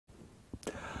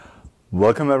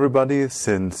Welcome everybody.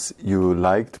 Since you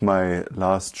liked my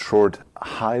last short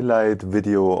highlight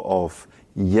video of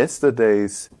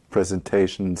yesterday's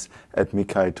presentations at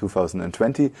Miccai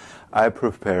 2020, I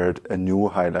prepared a new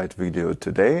highlight video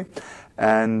today,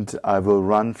 and I will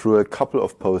run through a couple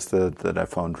of posters that I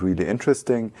found really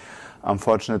interesting.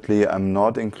 Unfortunately, I'm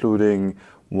not including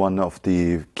one of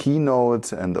the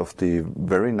keynotes and of the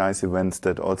very nice events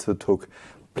that also took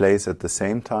place at the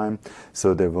same time.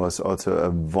 So there was also a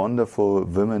wonderful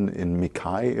Women in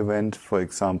Miccai event, for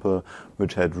example,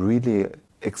 which had really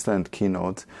excellent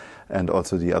keynotes, and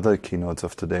also the other keynotes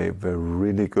of today were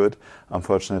really good.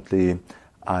 Unfortunately,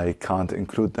 I can't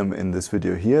include them in this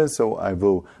video here, so I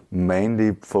will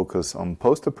mainly focus on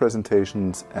poster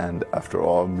presentations, and after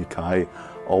all, Miccai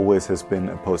always has been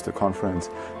a poster conference,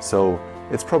 so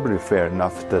it's probably fair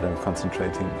enough that I'm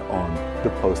concentrating on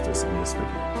the posters in this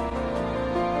video.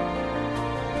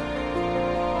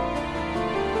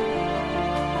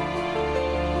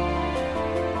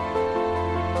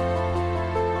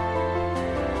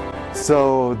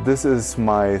 So this is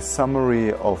my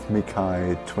summary of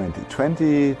Miccai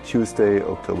 2020, Tuesday,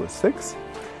 October 6th.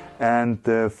 And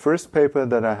the first paper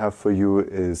that I have for you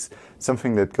is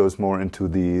something that goes more into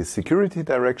the security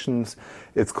directions.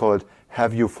 It's called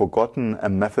 "Have You Forgotten? A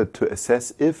Method to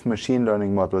Assess If Machine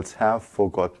Learning Models Have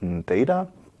Forgotten Data."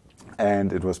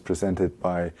 And it was presented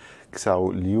by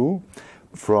Xiao Liu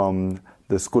from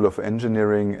the School of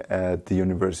Engineering at the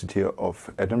University of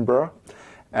Edinburgh.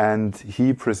 And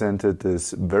he presented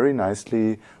this very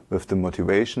nicely with the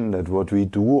motivation that what we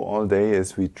do all day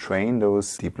is we train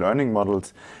those deep learning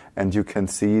models, and you can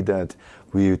see that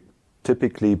we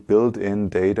typically build in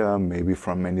data maybe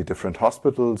from many different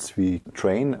hospitals. We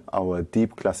train our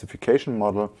deep classification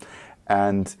model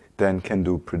and then can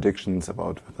do predictions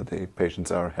about whether the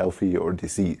patients are healthy or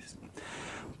diseased.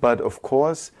 But of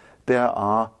course, there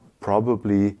are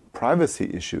probably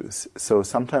privacy issues. So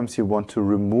sometimes you want to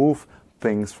remove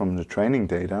things from the training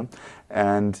data,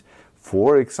 and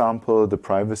for example, the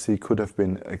privacy could have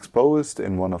been exposed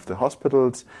in one of the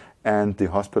hospitals, and the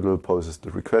hospital poses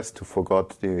the request to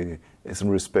forgot the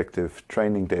respective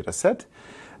training data set.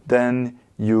 Then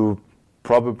you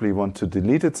probably want to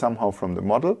delete it somehow from the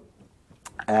model,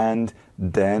 and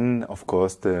then of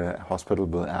course the hospital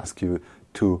will ask you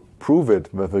to prove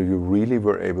it, whether you really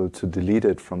were able to delete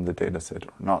it from the data set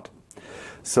or not.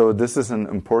 So this is an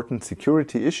important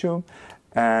security issue,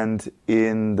 and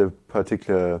in the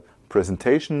particular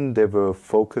presentation they were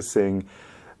focusing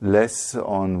less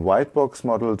on white box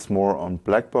models, more on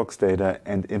black box data,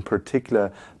 and in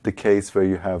particular the case where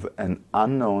you have an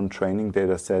unknown training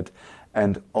data set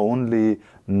and only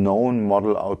known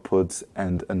model outputs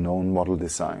and a known model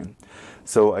design.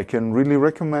 So I can really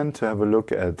recommend to have a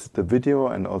look at the video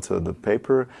and also the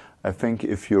paper. I think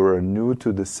if you're new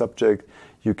to this subject,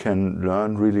 you can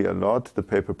learn really a lot. The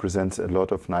paper presents a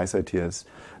lot of nice ideas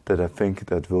that I think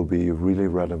that will be really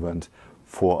relevant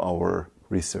for our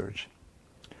research.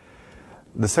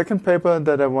 The second paper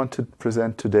that I want to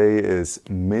present today is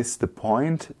 "Miss the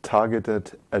Point: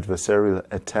 Targeted Adversarial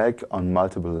Attack on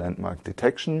Multiple Landmark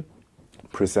Detection,"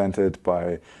 presented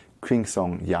by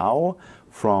Qingsong Yao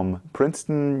from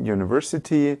Princeton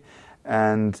University.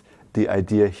 And the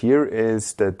idea here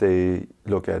is that they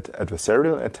look at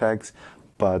adversarial attacks,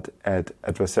 but at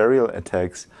adversarial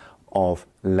attacks of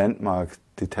landmark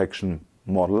detection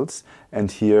models.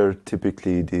 And here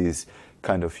typically these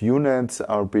kind of units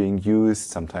are being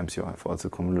used. Sometimes you have also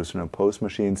convolutional pose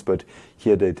machines, but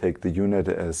here they take the unit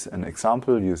as an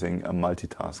example using a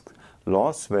multitask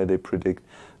loss where they predict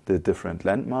the different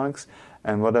landmarks.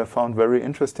 And what I found very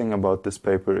interesting about this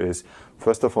paper is,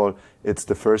 first of all, it's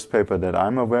the first paper that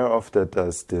I'm aware of that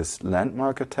does this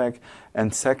landmark attack.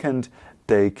 And second,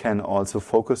 they can also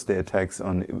focus the attacks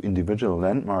on individual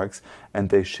landmarks, and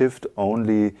they shift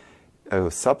only a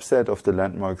subset of the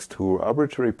landmarks to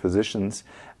arbitrary positions,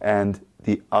 and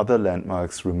the other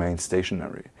landmarks remain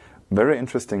stationary. Very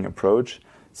interesting approach.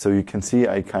 So you can see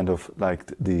I kind of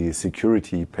liked the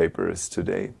security papers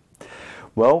today.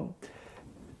 Well,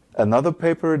 another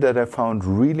paper that I found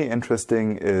really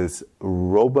interesting is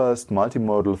 "Robust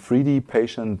Multimodal 3D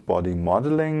Patient Body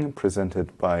Modeling,"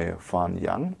 presented by Fan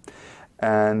Yang.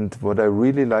 And what I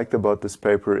really liked about this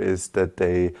paper is that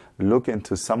they look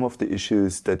into some of the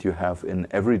issues that you have in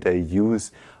everyday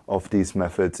use of these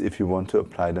methods if you want to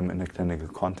apply them in a clinical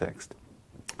context.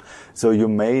 So you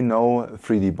may know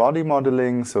 3D body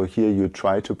modeling. So here you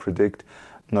try to predict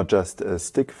not just a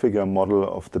stick figure model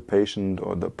of the patient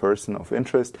or the person of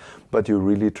interest, but you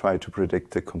really try to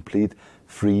predict a complete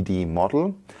 3D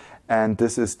model. And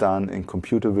this is done in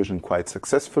computer vision quite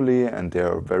successfully, and there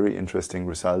are very interesting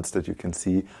results that you can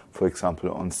see, for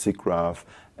example, on SIGGRAPH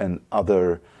and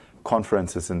other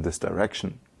conferences in this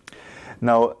direction.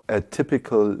 Now, a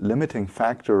typical limiting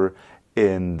factor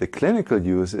in the clinical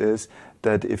use is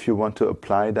that if you want to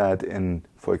apply that in,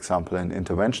 for example, an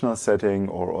interventional setting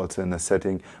or also in a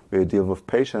setting where you deal with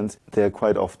patients, they are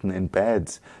quite often in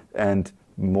beds, and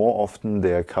more often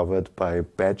they are covered by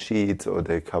bed sheets or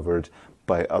they're covered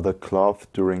by other cloth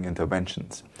during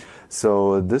interventions.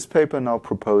 So this paper now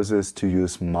proposes to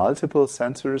use multiple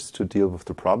sensors to deal with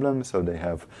the problem. So they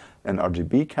have an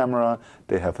RGB camera,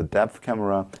 they have a depth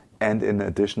camera, and in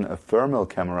addition a thermal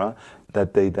camera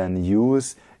that they then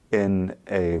use in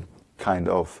a kind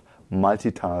of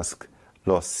multitask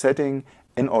loss setting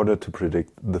in order to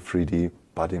predict the 3D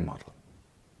body model.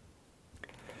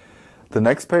 The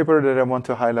next paper that I want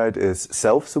to highlight is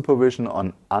Self-supervision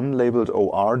on unlabeled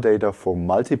OR data for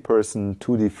multi-person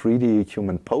 2D, 3D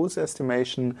human pose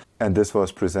estimation. And this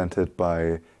was presented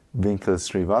by Winkel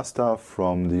Srivastava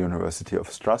from the University of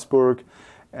Strasbourg.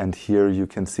 And here you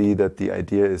can see that the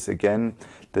idea is again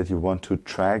that you want to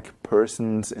track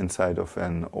persons inside of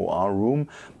an OR room,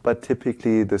 but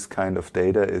typically this kind of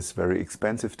data is very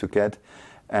expensive to get,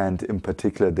 and in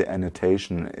particular the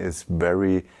annotation is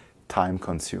very time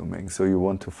consuming. So you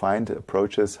want to find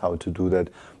approaches how to do that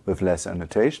with less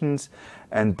annotations,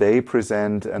 and they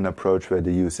present an approach where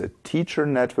they use a teacher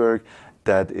network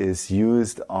that is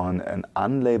used on an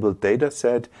unlabeled data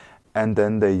set, and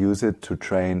then they use it to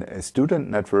train a student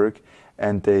network,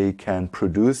 and they can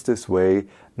produce this way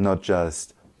not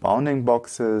just bounding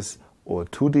boxes or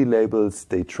 2D labels,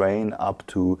 they train up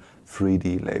to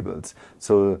 3D labels.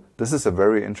 So this is a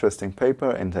very interesting paper,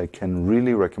 and I can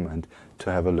really recommend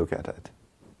to have a look at it.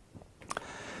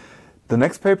 The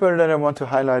next paper that I want to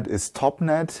highlight is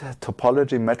TopNet,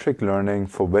 Topology Metric Learning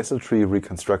for Vessel Tree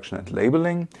Reconstruction and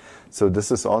Labeling. So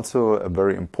this is also a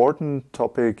very important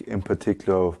topic, in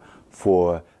particular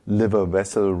for liver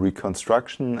vessel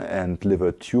reconstruction and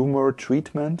liver tumor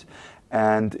treatment.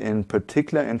 And in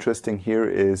particular interesting here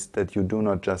is that you do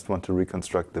not just want to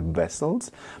reconstruct the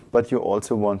vessels, but you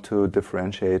also want to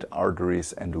differentiate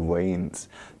arteries and veins.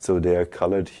 So they are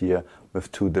colored here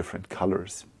with two different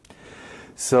colors.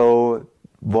 So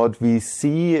what we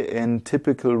see in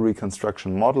typical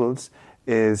reconstruction models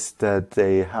is that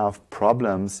they have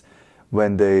problems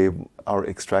when they are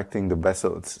extracting the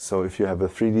vessels. So if you have a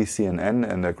 3D CNN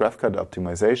and a graph cut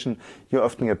optimization, you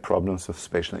often get problems with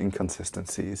spatial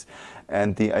inconsistencies.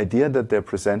 And the idea that they're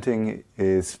presenting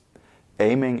is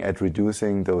aiming at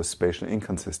reducing those spatial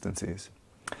inconsistencies.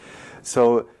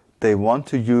 So they want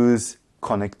to use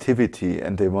connectivity,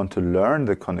 and they want to learn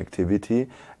the connectivity,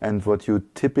 and what you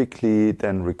typically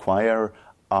then require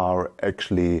are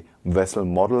actually vessel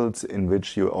models in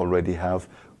which you already have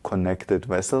connected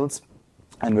vessels.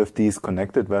 And with these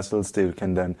connected vessels, they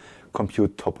can then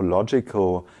compute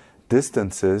topological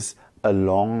distances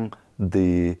along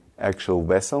the actual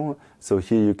vessel. So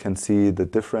here you can see the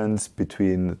difference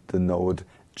between the node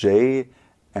J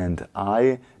and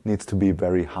I needs to be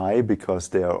very high because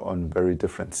they are on very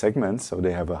different segments. So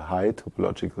they have a high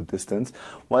topological distance,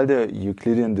 while the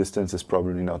Euclidean distance is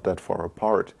probably not that far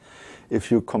apart. If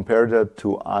you compare that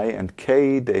to I and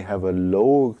K, they have a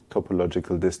low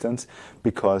topological distance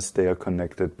because they are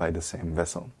connected by the same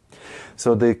vessel.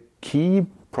 So the key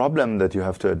problem that you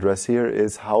have to address here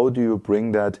is how do you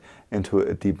bring that into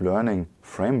a deep learning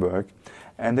framework?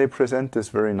 And they present this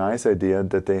very nice idea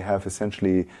that they have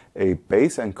essentially a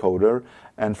base encoder,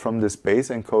 and from this base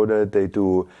encoder they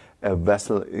do a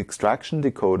vessel extraction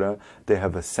decoder. They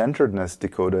have a centeredness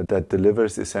decoder that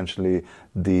delivers essentially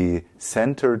the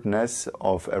centeredness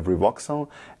of every voxel,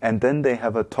 and then they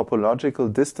have a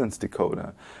topological distance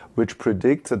decoder which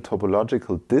predicts a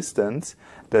topological distance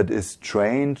that is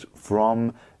trained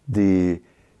from the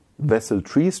vessel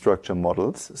tree structure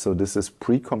models. So this is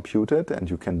pre-computed, and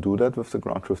you can do that with the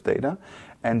ground truth data,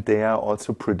 and they are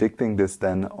also predicting this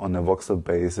then on a voxel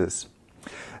basis.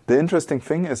 The interesting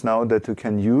thing is now that you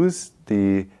can use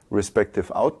the respective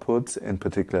outputs, in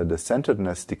particular the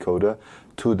centeredness decoder,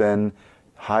 to then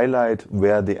highlight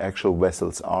where the actual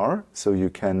vessels are. So you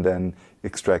can then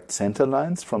extract center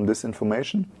lines from this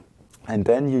information. And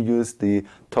then you use the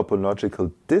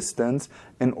topological distance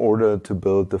in order to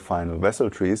build the final vessel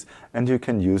trees. And you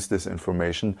can use this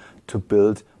information to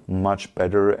build much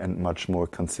better and much more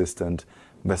consistent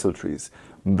vessel trees.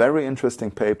 Very interesting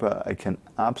paper. I can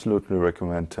absolutely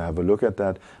recommend to have a look at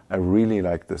that. I really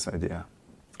like this idea.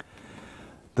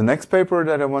 The next paper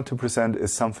that I want to present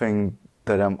is something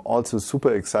that I'm also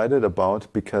super excited about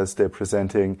because they're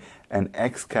presenting an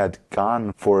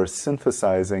XCAT-GAN for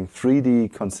synthesizing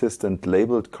 3D consistent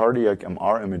labeled cardiac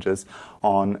MR images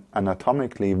on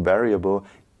anatomically variable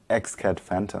XCAT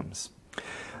phantoms.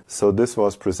 So this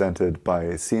was presented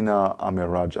by Sina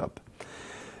Amirajab.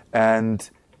 And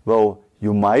well,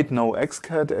 you might know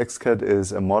XCAT. XCAT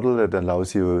is a model that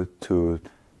allows you to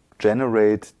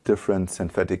generate different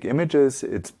synthetic images.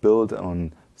 It's built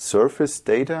on surface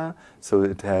data, so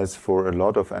it has for a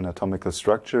lot of anatomical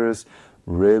structures,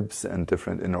 ribs and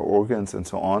different inner organs and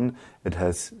so on. It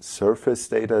has surface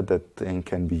data that then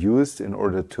can be used in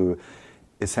order to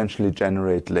essentially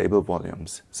generate label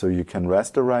volumes. So you can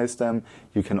rasterize them,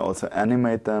 you can also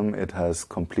animate them. It has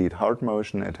complete heart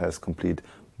motion, it has complete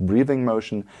breathing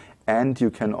motion, and you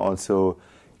can also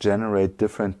generate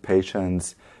different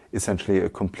patients, essentially a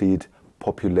complete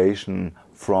population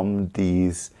from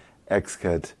these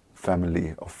XCAT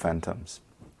family of phantoms.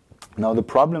 Now the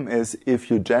problem is, if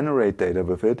you generate data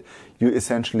with it, you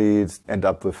essentially end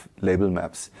up with label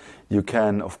maps. You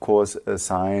can of course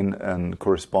assign a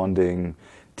corresponding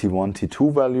T1,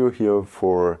 T2 value here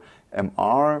for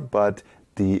MR, but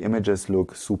the images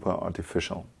look super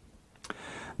artificial.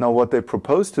 Now what they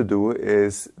propose to do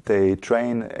is they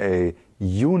train a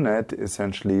U-net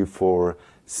essentially for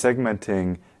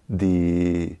segmenting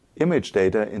the image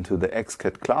data into the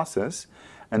XCAT classes,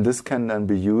 and this can then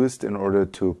be used in order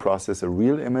to process a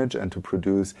real image and to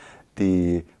produce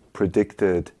the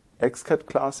predicted XCAT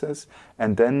classes,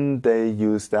 and then they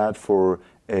use that for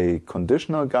a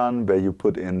conditional GAN where you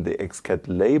put in the XCAT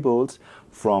labels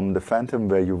from the phantom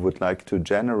where you would like to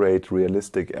generate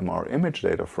realistic MR image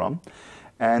data from.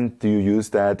 And you use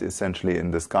that essentially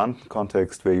in this GAN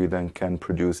context where you then can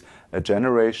produce a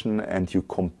generation and you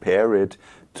compare it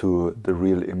to the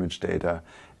real image data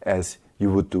as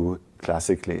you would do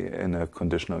classically in a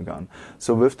conditional GAN.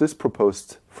 So with this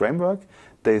proposed framework,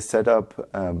 they set up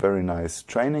a very nice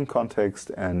training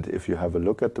context, and if you have a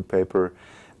look at the paper,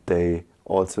 they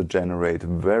also generate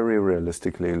very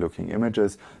realistically looking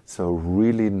images. So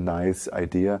really nice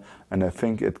idea, and I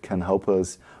think it can help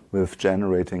us with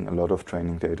generating a lot of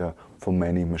training data for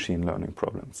many machine learning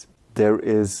problems. There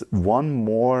is one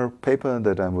more paper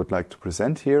that I would like to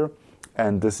present here,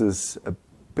 and this is a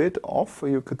bit off,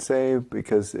 you could say,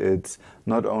 because it's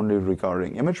not only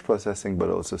regarding image processing but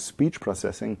also speech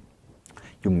processing.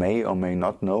 You may or may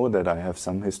not know that I have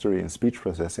some history in speech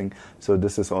processing, so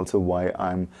this is also why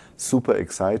I'm super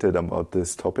excited about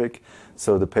this topic.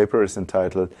 So the paper is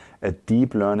entitled "A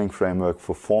Deep Learning Framework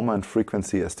for Formant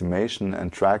Frequency Estimation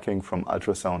and Tracking from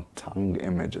Ultrasound Tongue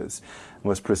Images." It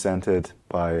was presented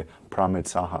by Pramit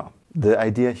Saha. The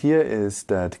idea here is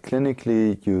that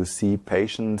clinically you see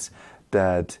patients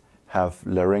that have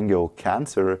laryngeal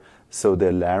cancer, so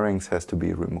their larynx has to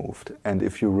be removed. And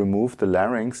if you remove the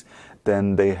larynx,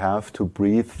 then they have to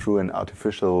breathe through an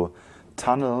artificial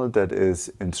tunnel that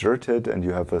is inserted, and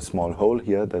you have a small hole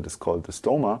here that is called the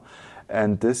stoma.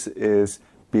 And this is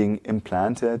being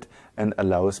implanted and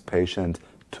allows patient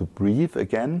to breathe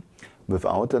again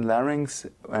without a larynx.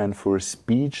 And for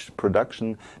speech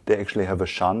production, they actually have a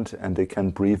shunt and they can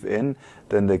breathe in,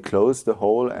 then they close the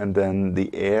hole, and then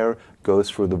the air goes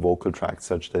through the vocal tract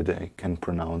such that they can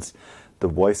pronounce the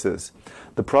voices.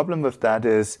 The problem with that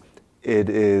is it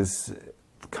is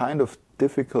kind of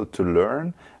difficult to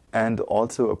learn, and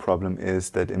also a problem is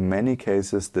that in many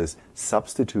cases this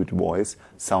substitute voice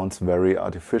sounds very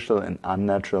artificial and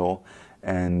unnatural,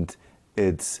 and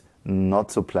it's not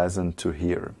so pleasant to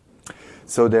hear.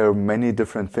 So there are many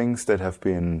different things that have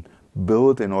been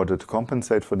built in order to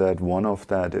compensate for that. One of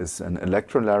that is an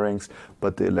electrolarynx,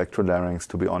 but the electrolarynx,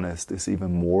 to be honest, is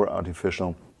even more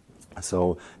artificial.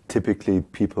 So typically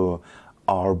people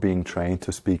are being trained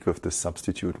to speak with the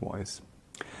substitute voice.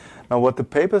 Now what the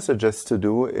paper suggests to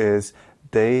do is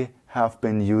they have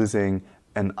been using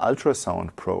an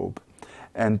ultrasound probe.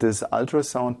 And this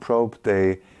ultrasound probe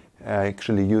they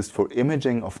actually used for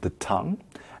imaging of the tongue.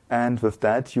 And with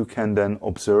that you can then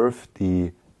observe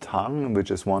the tongue,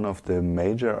 which is one of the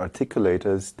major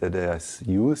articulators that is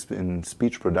used in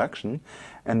speech production.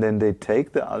 And then they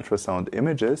take the ultrasound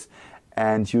images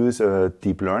and use a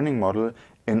deep learning model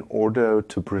in order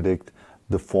to predict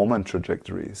the Formant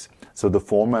trajectories. So the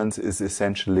Formant is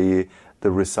essentially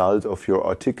the result of your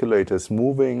articulators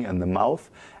moving in the mouth,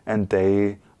 and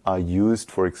they are used,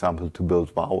 for example, to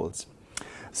build vowels.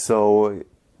 So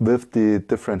with the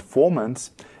different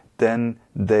Formants, then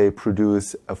they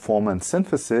produce a Formant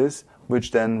synthesis,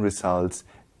 which then results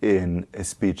in a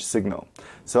speech signal.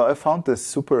 So I found this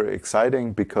super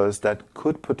exciting because that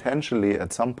could potentially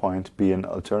at some point be an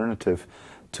alternative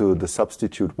to the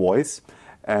substitute voice.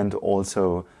 and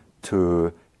also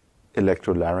to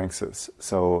electrolarynxes.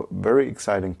 So very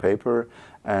exciting paper,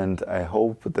 and I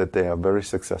hope that they are very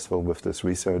successful with this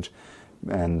research.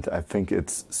 And I think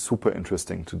it's super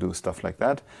interesting to do stuff like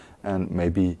that. And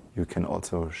maybe you can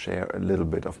also share a little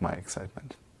bit of my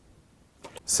excitement.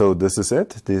 So this is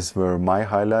it. These were my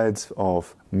highlights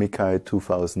of Miccai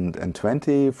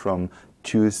 2020 from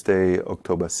Tuesday,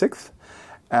 October 6th.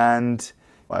 And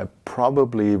I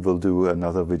probably will do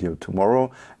another video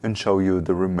tomorrow and show you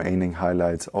the remaining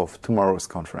highlights of tomorrow's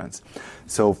conference.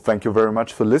 So thank you very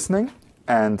much for listening,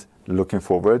 and looking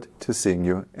forward to seeing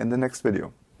you in the next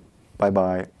video.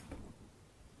 Bye-bye.